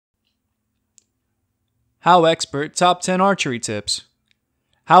HowExpert Top 10 Archery Tips.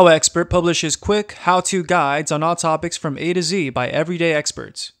 HowExpert publishes quick, how-to guides on all topics from A to Z by everyday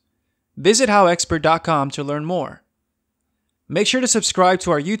experts. Visit HowExpert.com to learn more. Make sure to subscribe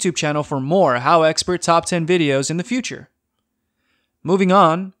to our YouTube channel for more HowExpert Top 10 videos in the future. Moving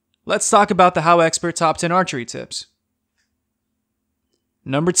on, let's talk about the HowExpert Top 10 Archery Tips.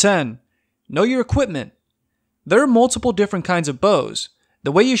 Number 10. Know your equipment. There are multiple different kinds of bows.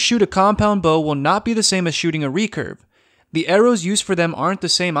 The way you shoot a compound bow will not be the same as shooting a recurve. The arrows used for them aren't the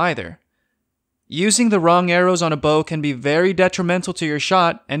same either. Using the wrong arrows on a bow can be very detrimental to your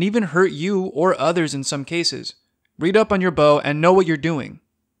shot and even hurt you or others in some cases. Read up on your bow and know what you're doing.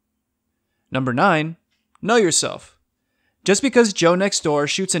 Number 9. Know yourself. Just because Joe next door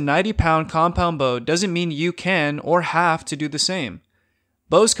shoots a 90-pound compound bow doesn't mean you can or have to do the same.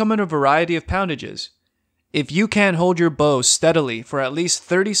 Bows come in a variety of poundages. If you can't hold your bow steadily for at least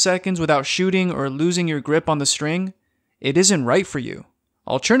 30 seconds without shooting or losing your grip on the string, it isn't right for you.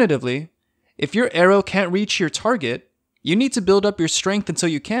 Alternatively, if your arrow can't reach your target, you need to build up your strength until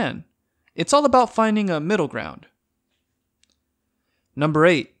you can. It's all about finding a middle ground. Number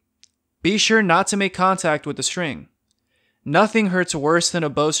 8. Be sure not to make contact with the string. Nothing hurts worse than a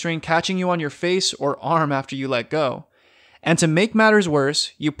bowstring catching you on your face or arm after you let go. And to make matters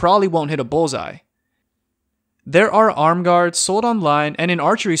worse, you probably won't hit a bullseye. There are arm guards sold online and in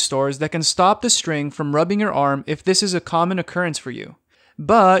archery stores that can stop the string from rubbing your arm if this is a common occurrence for you.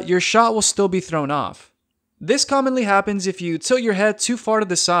 But your shot will still be thrown off. This commonly happens if you tilt your head too far to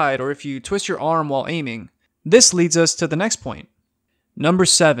the side or if you twist your arm while aiming. This leads us to the next point. Number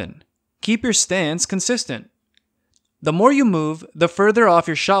 7. Keep your stance consistent. The more you move, the further off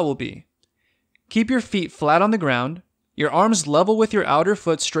your shot will be. Keep your feet flat on the ground, your arms level with your outer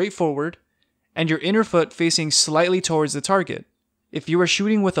foot straight forward, and your inner foot facing slightly towards the target. If you are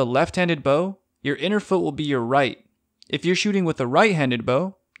shooting with a left-handed bow, your inner foot will be your right. If you're shooting with a right-handed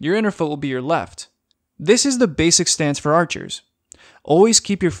bow, your inner foot will be your left. This is the basic stance for archers. Always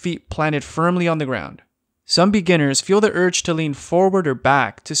keep your feet planted firmly on the ground. Some beginners feel the urge to lean forward or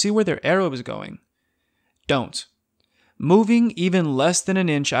back to see where their arrow is going. Don't. Moving even less than an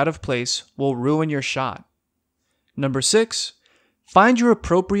inch out of place will ruin your shot. Number 6. Find your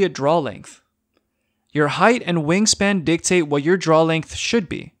appropriate draw length. Your height and wingspan dictate what your draw length should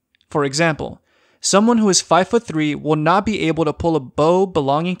be. For example, someone who is 5'3" will not be able to pull a bow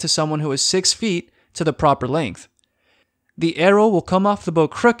belonging to someone who is 6 feet to the proper length. The arrow will come off the bow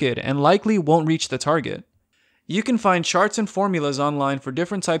crooked and likely won't reach the target. You can find charts and formulas online for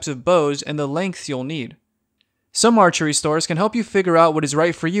different types of bows and the lengths you'll need. Some archery stores can help you figure out what is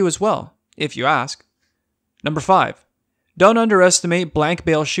right for you as well, if you ask. Number 5. Don't underestimate blank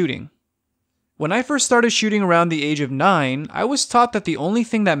bale shooting. When I first started shooting around the age of 9, I was taught that the only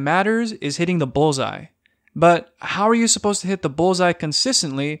thing that matters is hitting the bullseye. But how are you supposed to hit the bullseye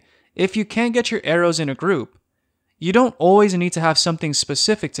consistently if you can't get your arrows in a group? You don't always need to have something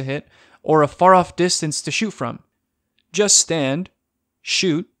specific to hit or a far off distance to shoot from. Just stand,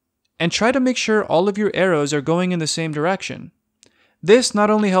 shoot, and try to make sure all of your arrows are going in the same direction. This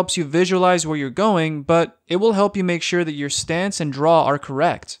not only helps you visualize where you're going, but it will help you make sure that your stance and draw are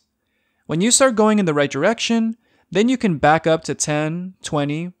correct. When you start going in the right direction, then you can back up to 10,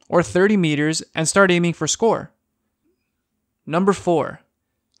 20, or 30 meters and start aiming for score. Number 4.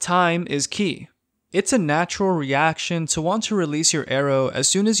 Time is key. It's a natural reaction to want to release your arrow as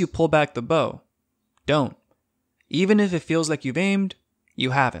soon as you pull back the bow. Don't. Even if it feels like you've aimed,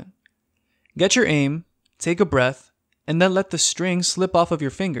 you haven't. Get your aim, take a breath, and then let the string slip off of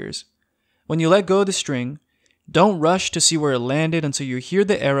your fingers. When you let go of the string, don't rush to see where it landed until you hear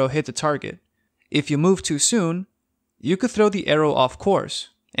the arrow hit the target. If you move too soon, you could throw the arrow off course,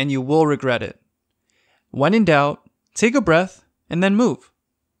 and you will regret it. When in doubt, take a breath and then move.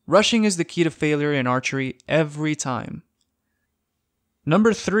 Rushing is the key to failure in archery every time.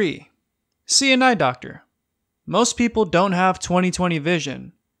 Number 3. See an eye doctor. Most people don't have 20/20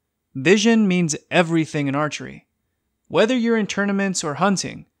 vision. Vision means everything in archery. Whether you're in tournaments or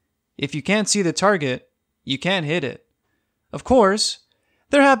hunting, if you can't see the target, you can't hit it. Of course,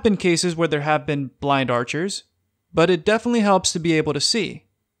 there have been cases where there have been blind archers, but it definitely helps to be able to see.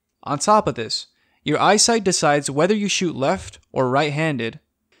 On top of this, your eyesight decides whether you shoot left or right-handed.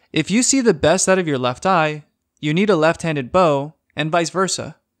 If you see the best out of your left eye, you need a left-handed bow, and vice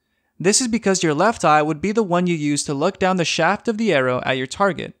versa. This is because your left eye would be the one you use to look down the shaft of the arrow at your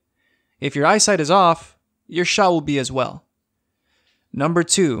target. If your eyesight is off, your shot will be as well. Number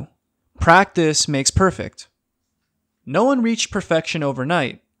 2. Practice makes perfect. No one reached perfection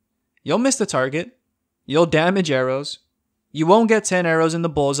overnight. You'll miss the target. You'll damage arrows. You won't get 10 arrows in the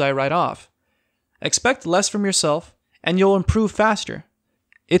bullseye right off. Expect less from yourself, and you'll improve faster.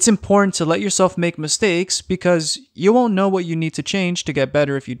 It's important to let yourself make mistakes because you won't know what you need to change to get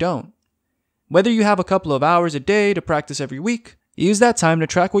better if you don't. Whether you have a couple of hours a day to practice every week, use that time to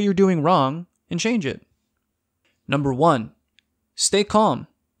track what you're doing wrong and change it. Number 1, stay calm.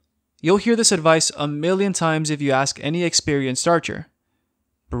 You'll hear this advice a million times if you ask any experienced archer.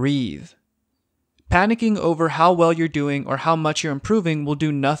 Breathe. Panicking over how well you're doing or how much you're improving will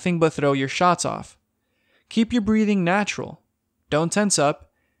do nothing but throw your shots off. Keep your breathing natural. Don't tense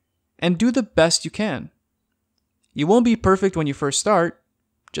up, and do the best you can. You won't be perfect when you first start.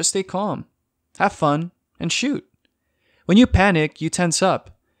 Just stay calm, have fun, and shoot. When you panic, you tense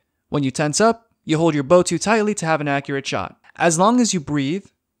up. When you tense up, you hold your bow too tightly to have an accurate shot. As long as you breathe,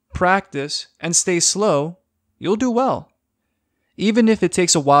 practice, and stay slow, you'll do well, even if it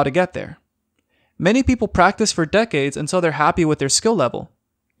takes a while to get there. Many people practice for decades until they're happy with their skill level.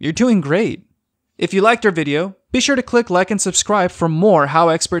 You're doing great. If you liked our video, be sure to click like and subscribe for more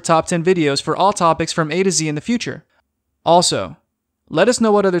HowExpert Top 10 videos for all topics from A to Z in the future. Also, let us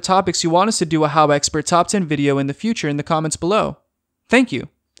know what other topics you want us to do a HowExpert Top 10 video in the future in the comments below. Thank you.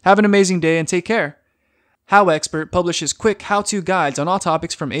 Have an amazing day and take care. HowExpert publishes quick how-to guides on all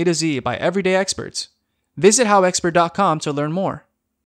topics from A to Z by everyday experts. Visit HowExpert.com to learn more.